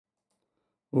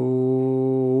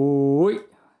Ooh.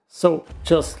 So,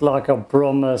 just like I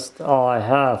promised, I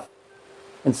have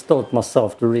installed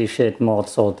myself the Reshade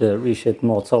Mods, or the Reshade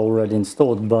Mods are already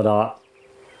installed, but I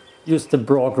used the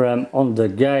program on the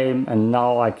game, and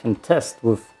now I can test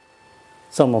with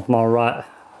some of my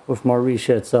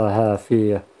reshades I have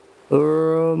here.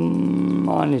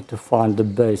 I need to find the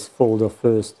base folder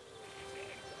first.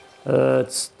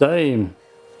 It's damn.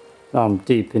 I'm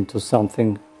deep into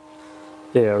something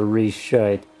there,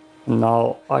 reshade.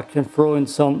 Now I can throw in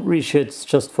some reshades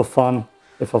just for fun,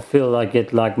 if I feel like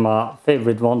it, like my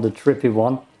favorite one, the trippy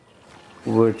one,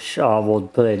 which I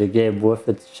won't play the game with,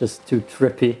 it's just too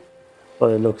trippy,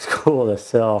 but it looks cool as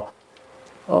hell.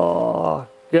 Oh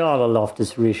god, I love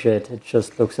this reshade, it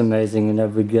just looks amazing in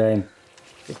every game.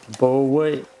 Get the bow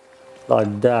away,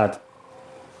 like that.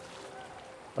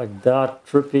 Like that,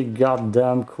 trippy,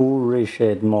 goddamn cool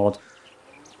reshade mod.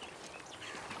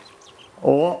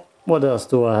 Or, what else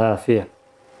do I have here?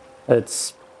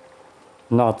 It's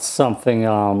not something,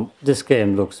 this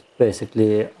game looks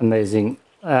basically amazing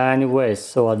anyways,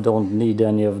 so I don't need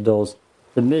any of those.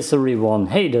 The misery one,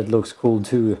 hey, that looks cool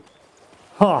too.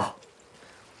 Ha!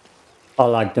 I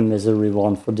like the misery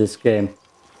one for this game.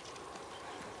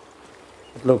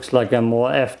 It looks like a more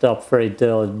effed up fairy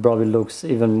tale. It probably looks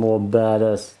even more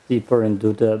badass, deeper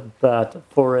into the bad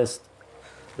forest,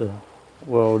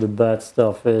 where the bad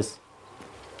stuff is.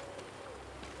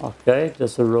 Okay,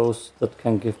 there's a rose that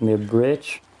can give me a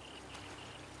bridge.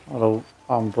 Although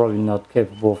I'm probably not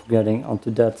capable of getting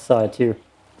onto that side here.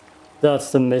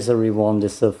 That's the misery one,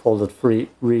 this folded free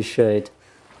reshade.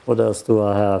 What else do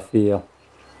I have here?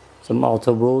 Some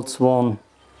Outer Worlds one.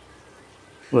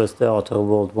 Where's the Outer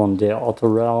World one? The Outer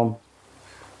Realm.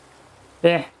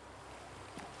 Yeah.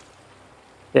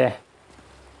 Yeah.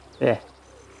 Yeah.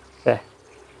 Yeah.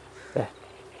 Yeah.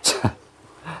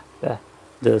 Yeah.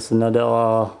 There's another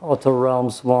Outer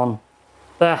Realms one.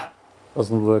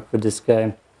 Doesn't work with this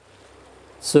game.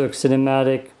 Cirque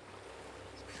Cinematic.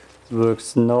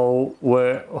 Works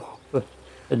nowhere.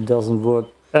 It doesn't work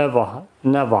ever.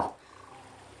 Never.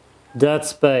 Dead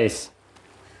Space.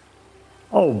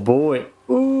 Oh boy.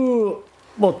 Ooh.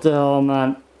 What the hell,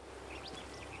 man.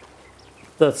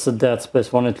 That's a Dead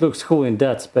Space one. It looks cool in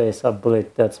Dead Space. I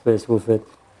played Dead Space with it.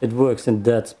 It works in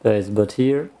Dead Space, but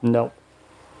here, no.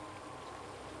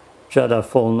 Jedi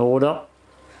Fallen Order.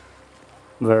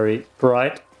 Very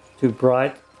bright. Too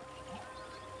bright.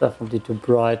 Definitely too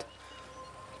bright.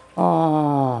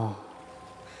 Ah,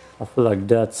 I feel like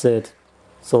that's it.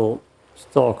 So,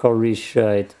 Stalker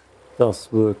Reshade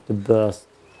does work the best.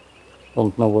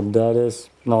 Don't know what that is.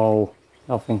 No,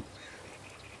 nothing.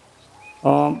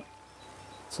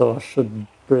 So I should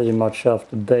pretty much have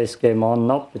the base game on.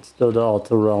 Nope, it's still the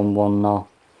Outer Realm one now.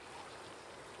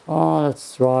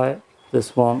 Let's try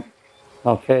this one.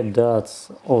 Okay,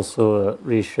 that's also a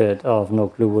reshade. I have no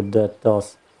clue what that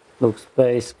does. Looks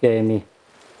base gamey.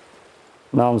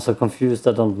 Now I'm so confused,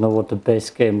 I don't know what the base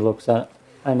game looks like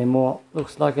anymore.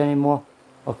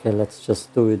 Okay, let's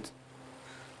just do it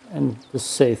in the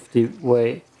safety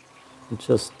way. And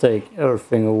just take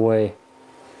everything away.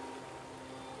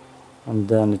 And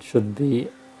then it should be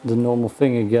the normal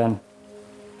thing again.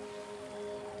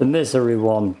 The misery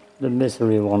one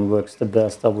works the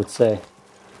best, I would say.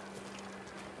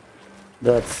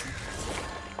 That's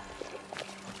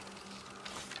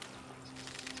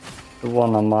the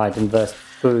one I might invest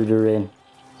further in.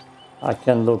 I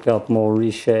can look up more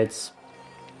reshades.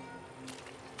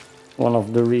 One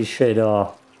of the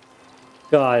reshader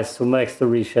guys who makes the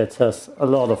reshades has a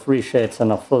lot of reshades,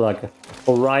 and I feel like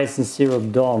Horizon Zero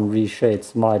Dawn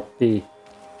reshades might be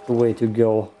the way to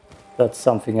go. That's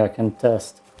something I can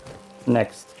test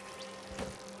next.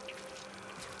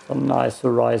 Some nice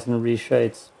Horizon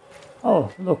reshades.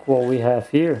 Oh, look what we have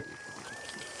here.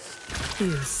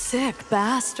 You sick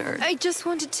bastard. I just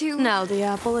wanted to... Now the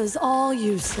apple is all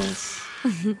useless.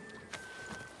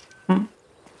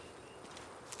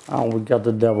 Oh, we got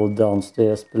the devil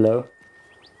downstairs below.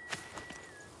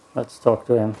 Let's talk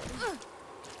to him.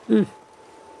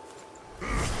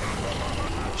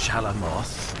 Shall a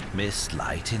moth miss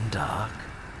light in dark?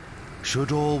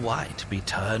 Should all white be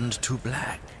turned to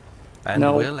black? And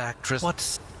no. Will actress...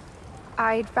 What's...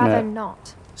 I'd rather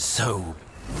not. So...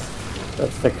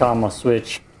 That's the karma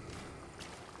switch.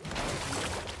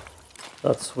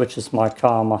 That switches my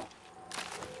karma.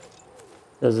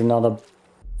 There's another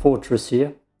fortress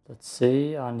here. Let's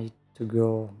see, I need to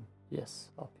go... Yes,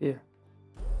 up here.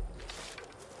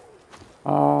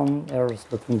 Arrow's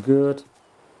looking good.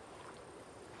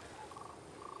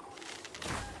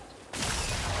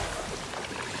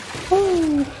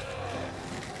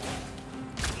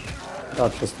 I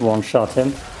just one-shot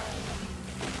him.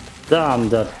 Damn,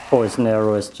 that poison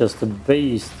arrow is just a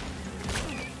beast.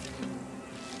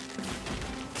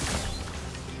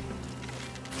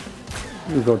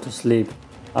 You go to sleep.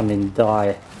 I mean,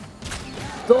 die.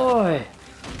 Die!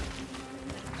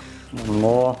 One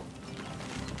more.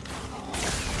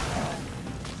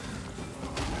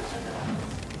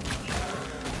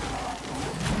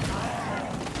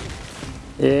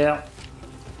 Yeah,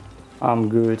 I'm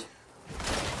good.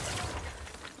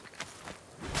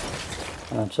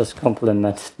 I just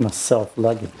complimented myself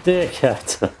like a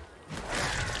dickhead.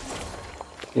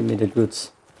 Give me the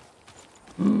goods.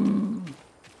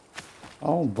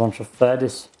 Oh, bunch of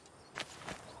fatties.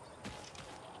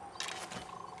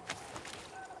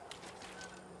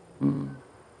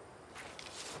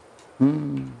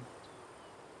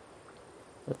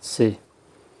 Let's see.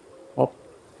 Oh,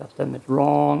 got them it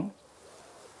wrong.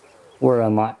 Where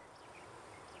am I?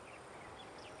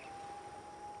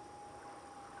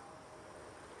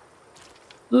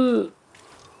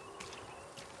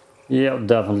 Yeah,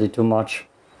 definitely too much.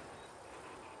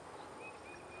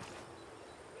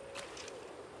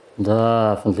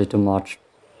 Definitely too much.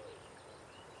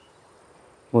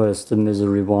 Where's the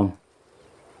misery one?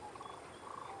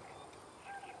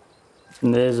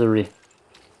 Misery.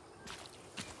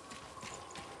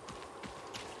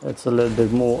 It's a little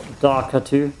bit more darker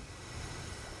too.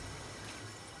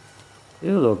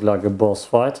 You look like a boss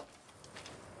fight.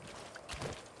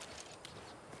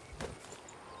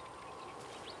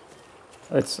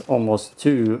 It's almost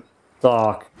too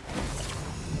dark.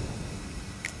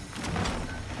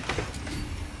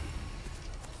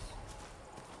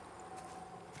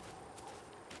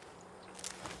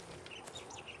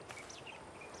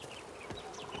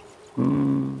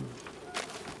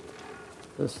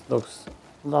 This looks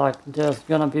like there's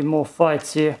gonna be more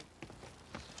fights here.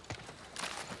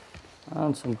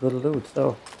 And some good loot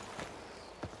though.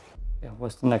 Yeah,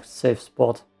 where's the next safe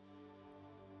spot?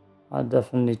 I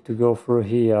definitely need to go through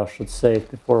here, I should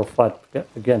save before I fight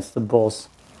against the boss.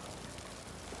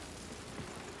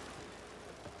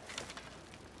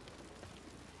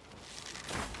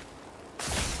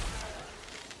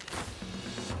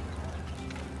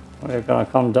 We're gonna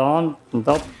come down and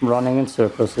up, running in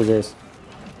circles it is.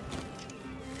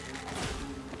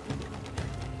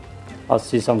 I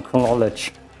see some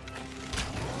knowledge.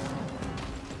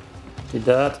 See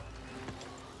that?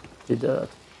 See that?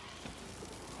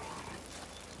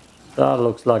 That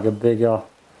looks like a bigger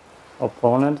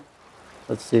opponent.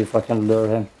 Let's see if I can lure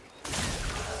him.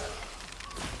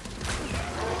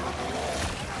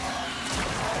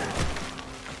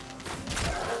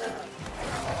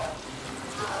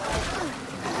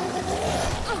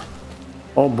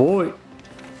 Oh boy!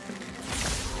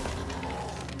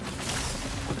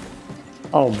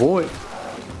 Oh boy!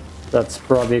 That's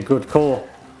probably a good call.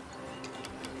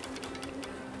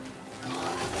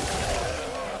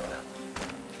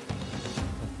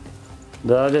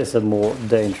 That is a more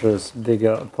dangerous,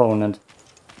 bigger opponent.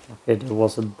 Okay, there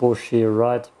was a bush here,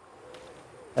 right?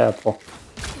 Apple.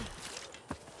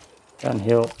 Can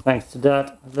heal thanks to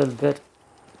that a little bit.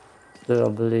 Still, I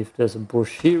believe there's a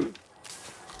bush here.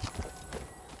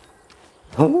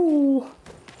 Oh!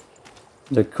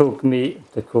 The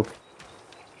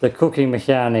cooking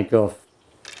mechanic of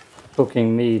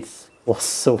cooking meats was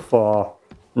so far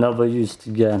never used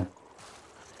again.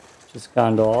 Which is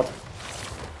kind of odd.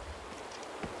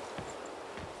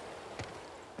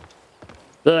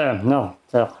 There, no.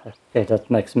 Okay,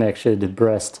 that makes me actually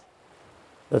depressed.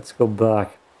 Let's go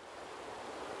back.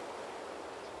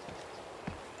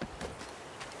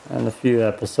 In a few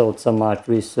episodes I might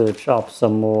research up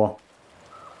some more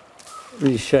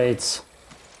reshades.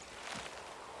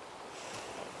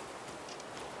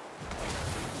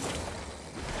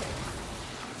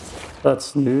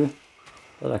 That's new,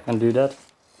 but I can do that.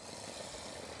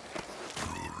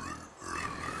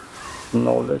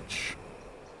 Knowledge.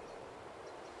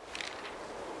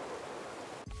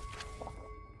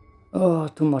 Oh,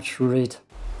 too much to read.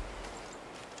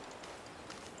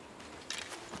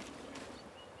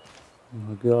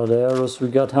 We got arrows, we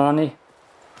got honey.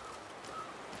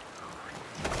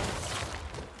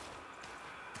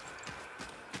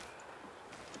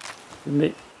 Give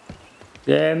me.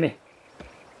 Give me.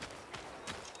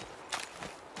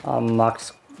 I'm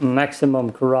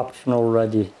maximum corruption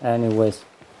already, anyways.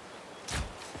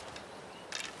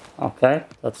 Okay,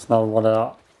 that's not what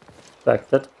I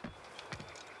expected.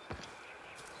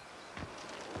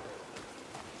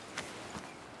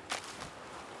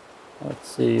 Let's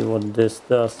see what this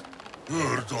does.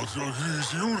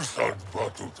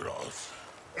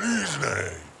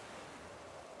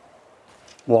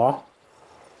 What?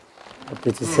 What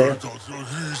did he say?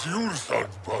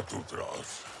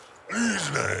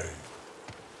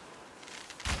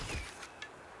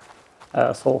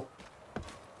 Asshole.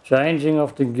 Changing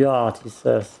of the guard, he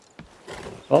says.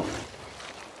 Oh,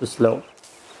 too slow.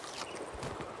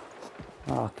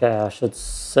 Okay, I should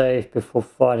save before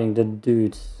fighting the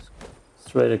dude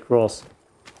straight across.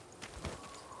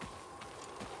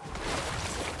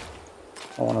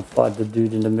 I want to fight the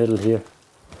dude in the middle here.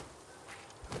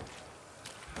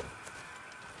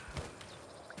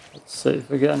 Let's save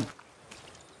again.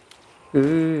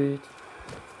 Good.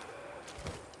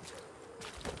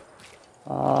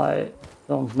 I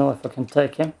don't know if I can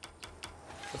take him.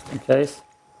 Just in case.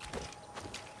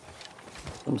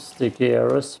 Some sticky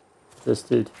arrows. This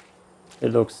dude, he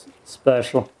looks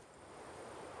special.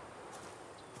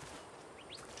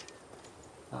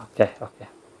 Okay.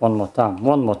 One more time.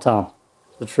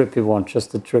 The trippy one,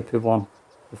 just the trippy one.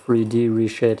 The 3D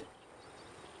reshade.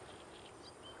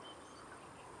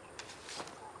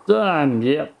 Damn,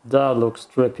 yep, that looks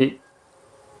trippy.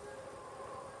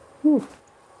 Whew.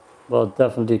 Well,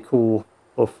 definitely cool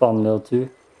for thumbnail too.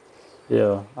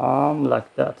 Yeah,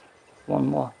 like that. One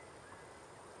more.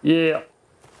 Yeah.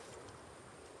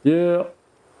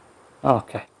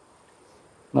 Okay.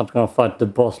 Not gonna fight the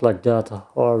boss like that,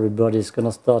 or everybody's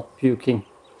gonna start puking.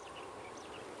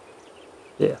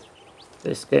 Yeah,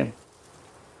 this game.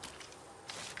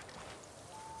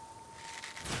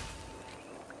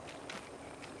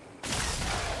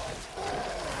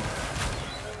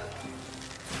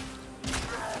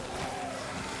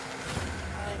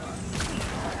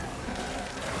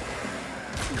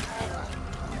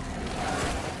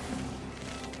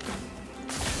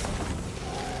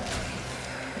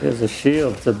 Here's a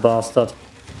shield, the bastard.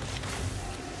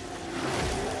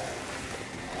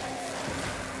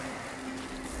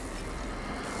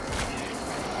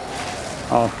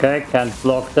 Okay, can't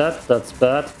block that, that's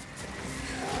bad.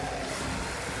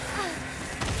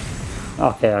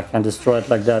 Okay, I can destroy it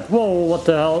like that. Whoa, what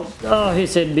the hell? Oh,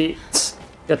 he's hit me.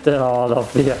 Get the hell out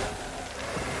of here.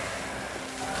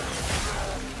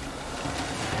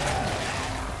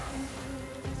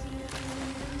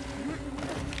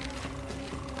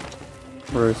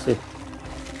 Where is he?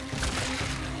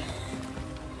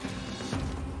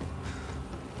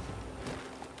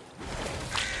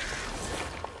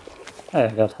 Hey,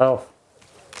 I got health.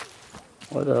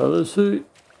 What the hell is he?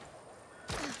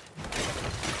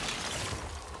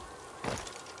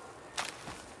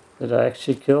 Did I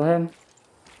actually kill him?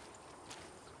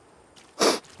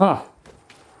 Huh.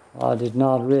 I did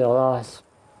not realize.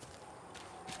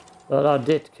 But I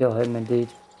did kill him indeed.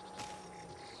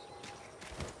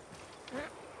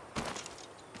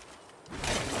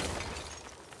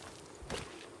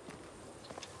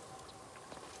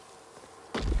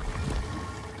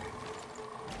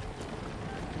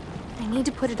 I need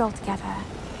to put it all together.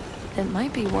 It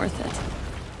might be worth it.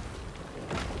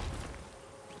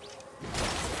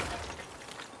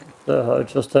 The hell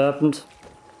just happened?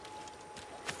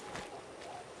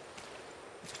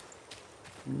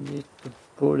 Need to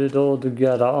put it all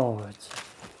together. Oh, it's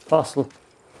a puzzle.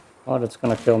 Oh, that's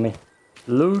gonna kill me.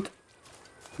 Loot?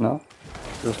 No?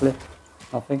 Seriously?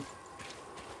 Nothing?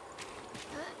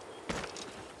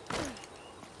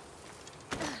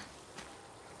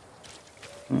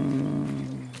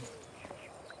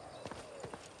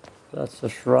 That's a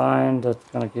shrine. That's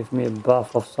gonna give me a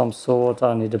buff of some sort.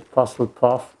 I need a puzzle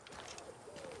puff.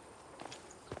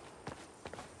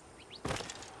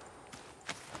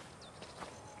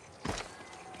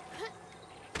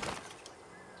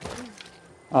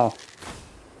 Oh.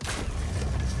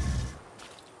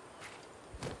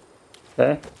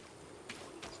 Okay.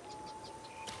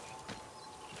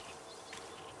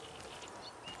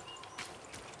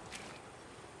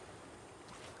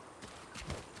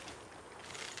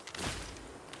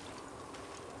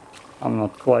 I'm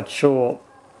not quite sure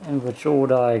in which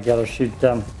order I gotta shoot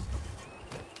them.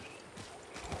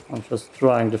 I'm just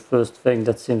trying the first thing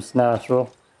that seems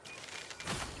natural.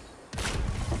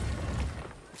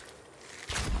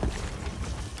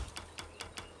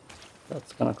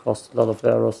 That's gonna cost a lot of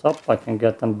arrows up. I can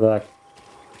get them back.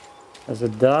 Is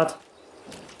it that?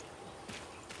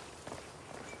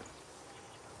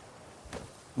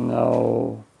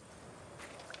 No.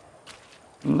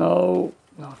 No.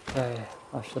 Okay.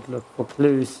 I should look for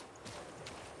clues.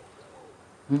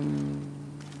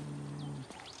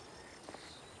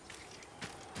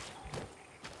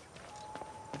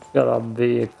 Gotta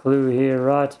be a clue here,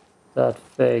 right? That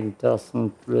thing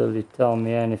doesn't really tell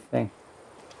me anything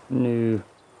new.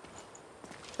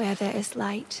 Where there is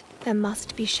light, there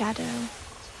must be shadow.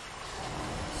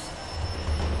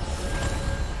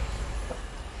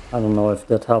 I don't know if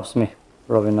that helps me.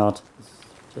 Probably not. It's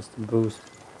just a boost.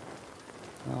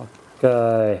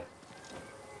 Okay.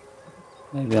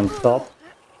 Maybe on top.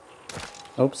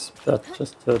 Oops, that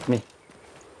just hurt me.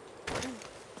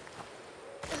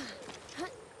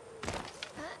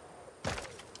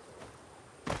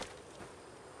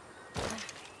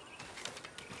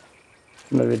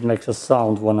 Maybe it makes a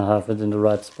sound when I have it in the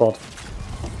right spot.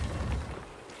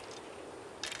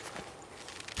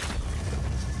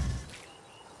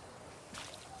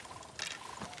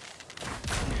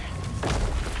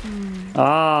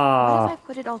 Ah! What if I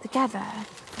put it all together?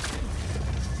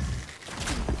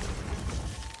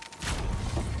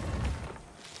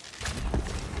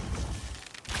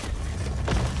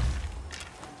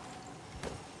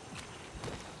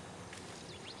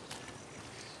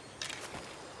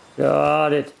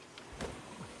 Got it.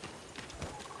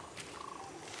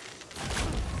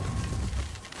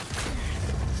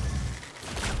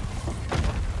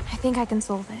 I think I can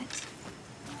solve it.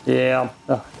 Yeah.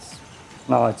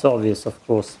 Now it's obvious, of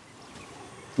course.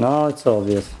 Now it's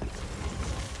obvious.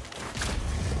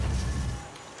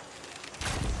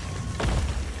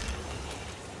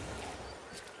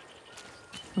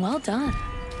 Well done.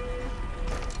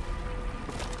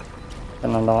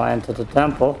 Can I now enter the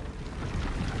temple?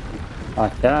 I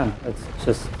can. It's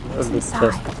just a bit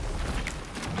just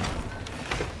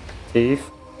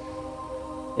thief.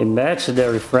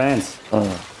 Imaginary friends.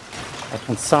 I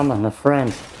can summon a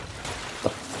friend.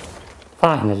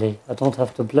 Finally, I don't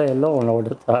have to play alone all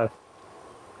the time.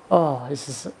 Oh, this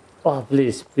is... Oh,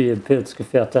 please be a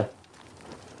Pilzgefährte.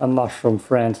 A mushroom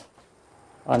friend.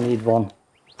 I need one.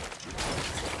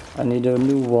 I need a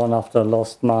new one after I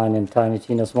lost mine in Tiny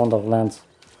Tina's Wonderlands.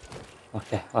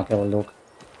 Okay, I'll give a look.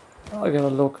 I'll give a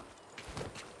look.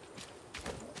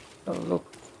 Have a look.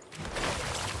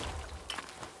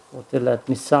 What they let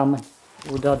me summon?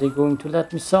 What are they going to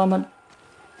let me summon?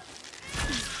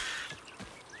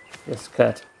 Yes,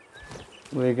 cat.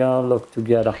 We're gonna look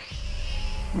together.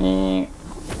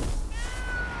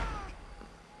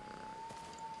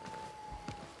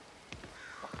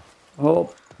 Oh,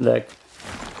 leg.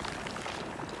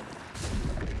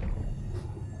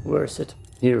 Where is it?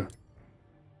 Here.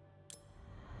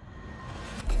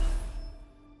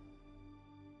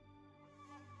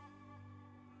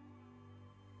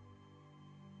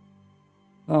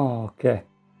 Oh, okay.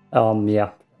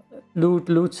 Yeah.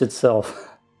 Loots itself.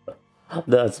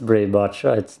 That's pretty much.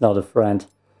 It's not a friend.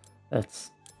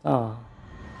 It's... Oh.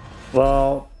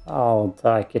 Well, I'll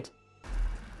take it.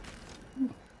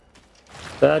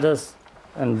 Feathers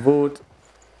and wood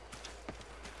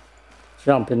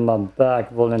jump in my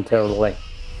back voluntarily.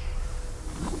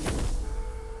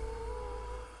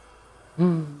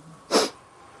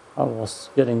 I was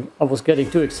getting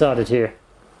too excited here.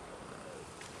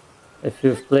 If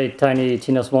you've played Tiny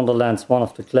Tina's Wonderlands, one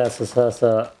of the classes has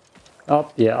a...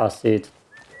 Oh, yeah, I see it.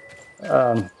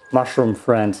 Mushroom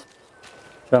friend.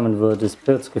 German word is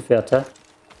Pilzgefährte.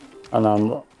 And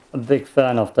I'm a big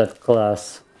fan of that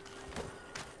class.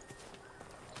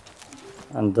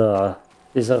 And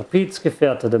dieser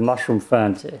Pilzgefährte, the mushroom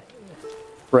friend,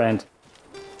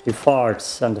 he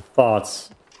farts, and the farts,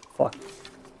 fuck,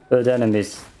 good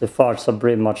enemies. The farts are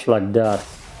pretty much like that.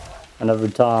 And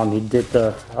every time he did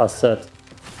that, I said,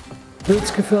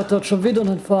 Pilzgefährte hat schon wieder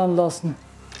nicht fahren lassen.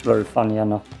 Very funny, I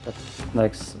know. That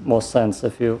makes more sense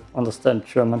if you understand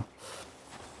German.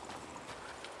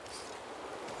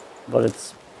 But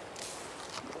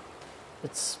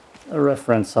it's a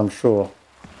reference, I'm sure,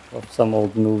 of some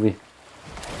old movie.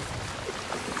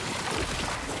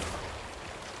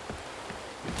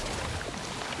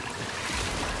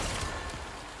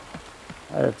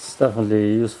 It's definitely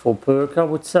a useful perk, I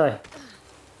would say.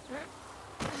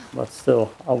 But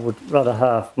still, I would rather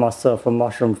have myself a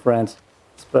mushroom friend.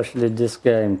 Especially this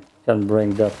game can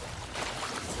bring that.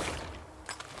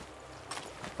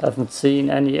 I haven't seen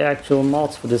any actual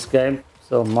mods for this game,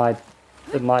 so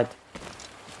it might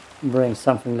bring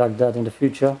something like that in the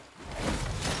future.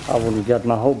 I wouldn't get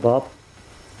my hope up.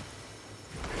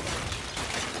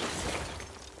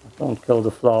 Don't kill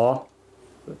the flower.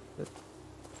 Good.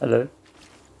 Hello.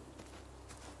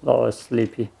 Flower is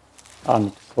sleepy. I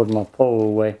need to put my paw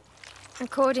away.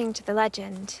 According to the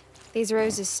legend, these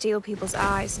roses steal people's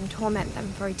eyes and torment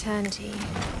them for eternity.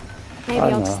 Maybe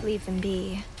I'll just leave them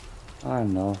be. I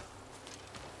know.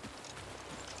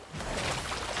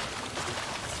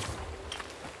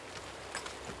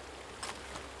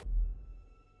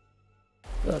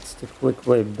 That's the quick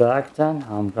way back then.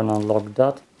 I'm gonna unlock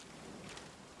that.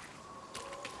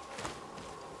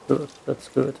 Good, that's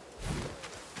good.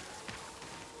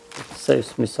 It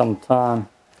saves me some time.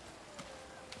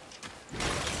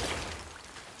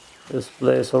 This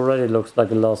place already looks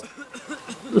like a lost.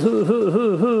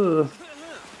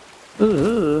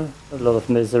 A lot of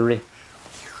misery.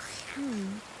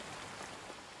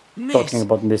 Talking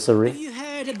about misery. Have you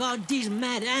heard about these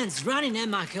mad ants running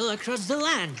Emakel across the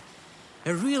land?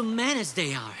 A real menace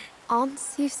they are.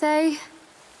 Ants, you say?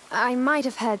 I might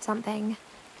have heard something.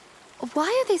 Why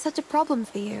are they such a problem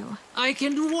for you? I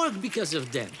can work because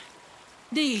of them.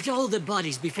 They eat all the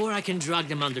bodies before I can drag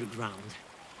them underground.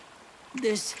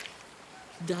 This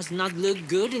does not look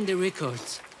good in the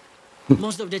records.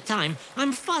 Most of the time,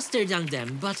 I'm faster than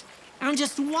them, but I'm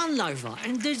just one larva,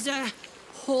 and there's a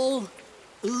whole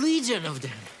legion of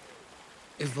them.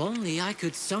 If only I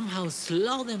could somehow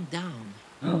slow them down.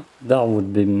 That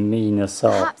would be mean as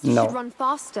hell. Perhaps you No. should run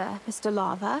faster, Mr.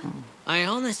 Lava. I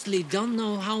honestly don't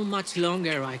know how much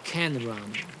longer I can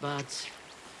run, but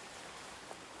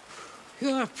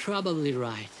you're probably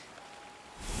right.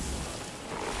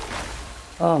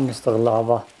 Ah, Mr.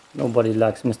 Lava. Nobody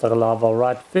likes Mr. Lava,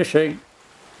 right? Fishing.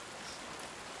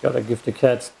 Gotta give the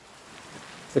cat,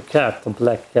 the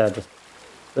black cat,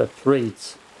 the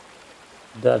treats.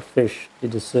 That fish he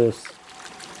deserves.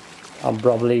 I'll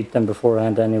probably eat them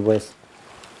beforehand anyways.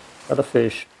 Got a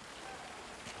fish.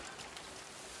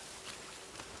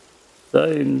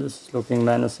 Damn, this is looking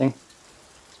menacing.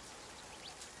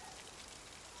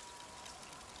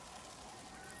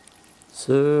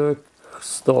 So,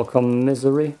 Stockholm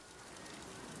misery.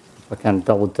 If I can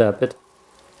double tap it.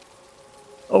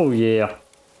 Oh yeah.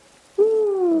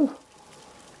 Woo.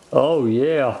 Oh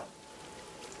yeah.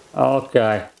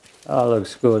 Okay. That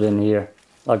looks good in here.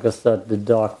 Like I said, the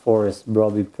dark forest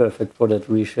probably perfect for that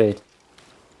reshade.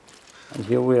 And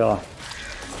here we are.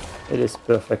 It is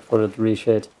perfect for that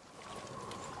reshade.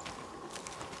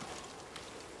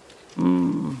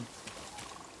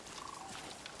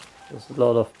 There's a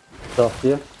lot of stuff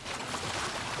here.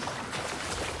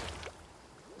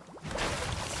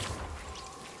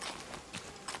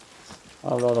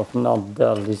 A lot of not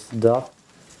deadly stuff.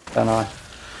 Can I?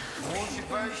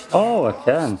 Oh, I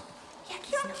can.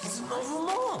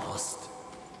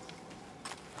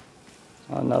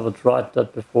 I never tried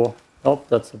that before. Oh,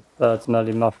 that's a bad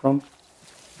smelly mushroom.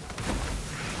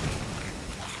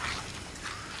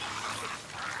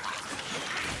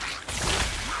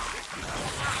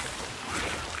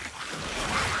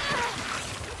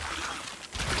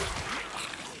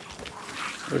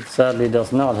 It sadly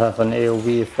does not have an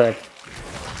AoE effect.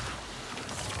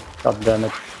 God damn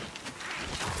it.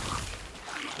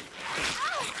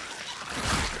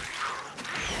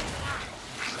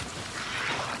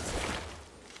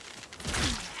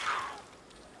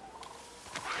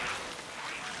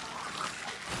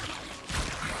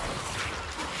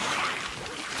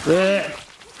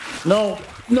 No,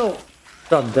 no.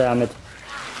 God damn it.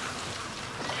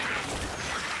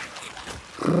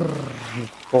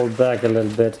 Pull back a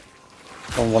little bit.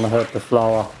 Don't want to hurt the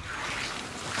flower.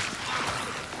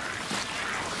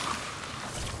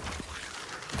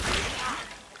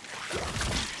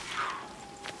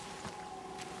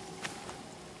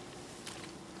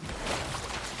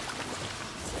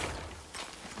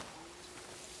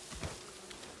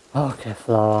 Okay,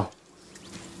 flower.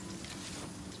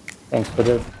 Thanks for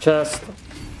the chest.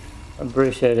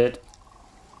 Appreciate it.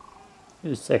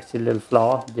 You sexy little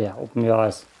flower. Yeah, open your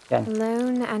eyes. Again.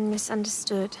 Alone and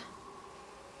misunderstood.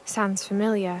 Sounds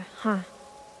familiar, huh?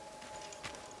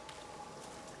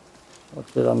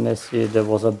 What did I miss here? There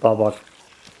was a babak.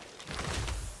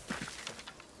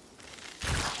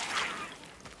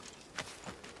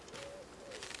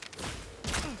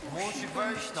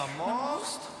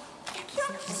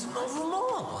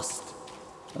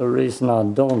 The reason I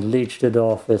don't leech it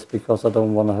off is because I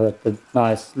don't want to hurt the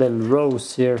nice little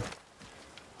rose here.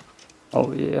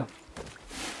 Oh yeah.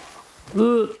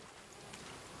 Ugh.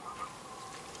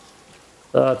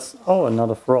 That's... oh,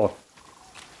 another frog.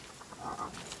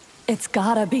 It's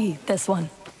gotta be this one.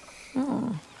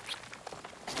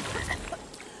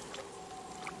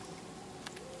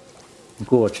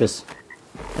 Gorgeous.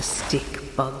 A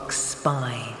stick bug's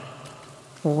spine,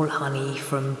 all honey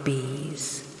from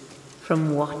bees.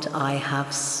 From what I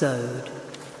have sowed,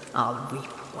 I'll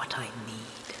reap what I need.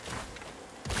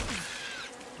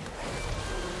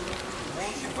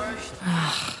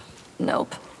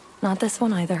 Nope, not this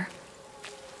one either.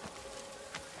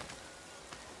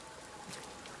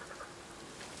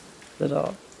 Did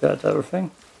I get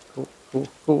everything? Cool, cool,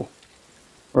 cool.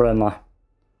 Where am I?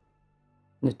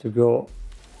 Need to go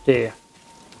there.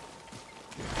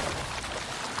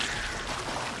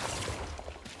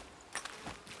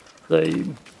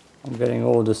 I'm getting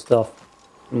all the stuff.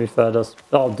 Give me feathers.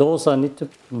 Oh, those I need to...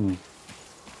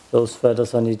 those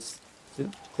feathers I need to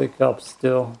pick up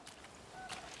still.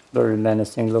 Very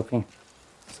menacing looking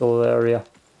soul area.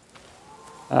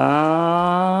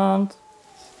 And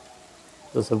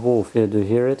there's a wolf here, do you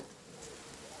hear it?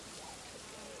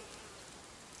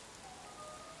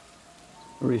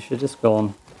 Reshade is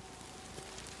gone.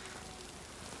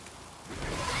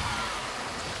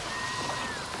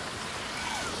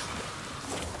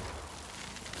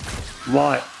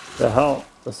 Why the hell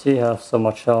does he have so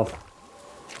much health?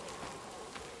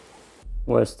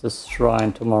 Where's this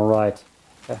shrine to my right?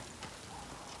 Okay.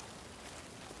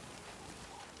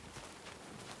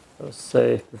 Gotta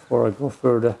save before I go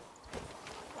further.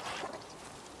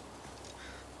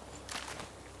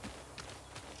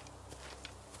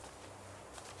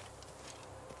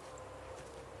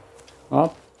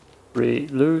 Up, free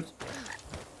loot.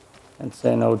 Can't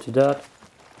say no to that.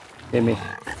 Gimme.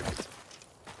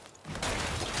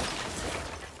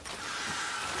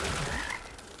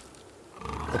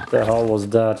 What the hell was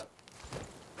that?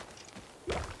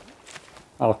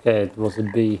 Okay, it was a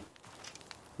bee.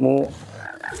 More.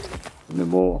 Give me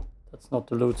more. That's not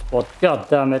the loot spot. God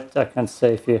damn it, I can't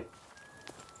save here.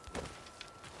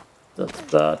 That's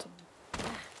bad.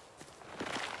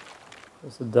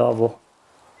 There's a devil.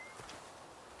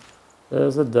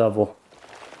 There's a devil.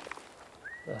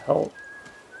 The hell?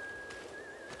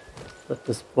 Is that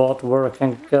the spot where I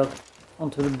can get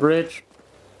onto the bridge?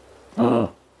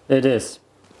 It is.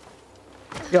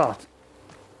 God.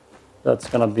 That's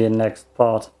gonna be a next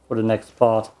part for the next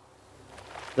part.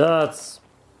 That's...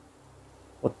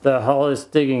 What the hell is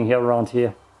digging here around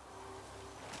here?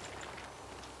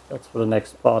 That's for the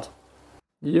next part.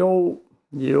 Yo.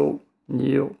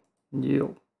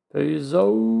 Peace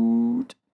out.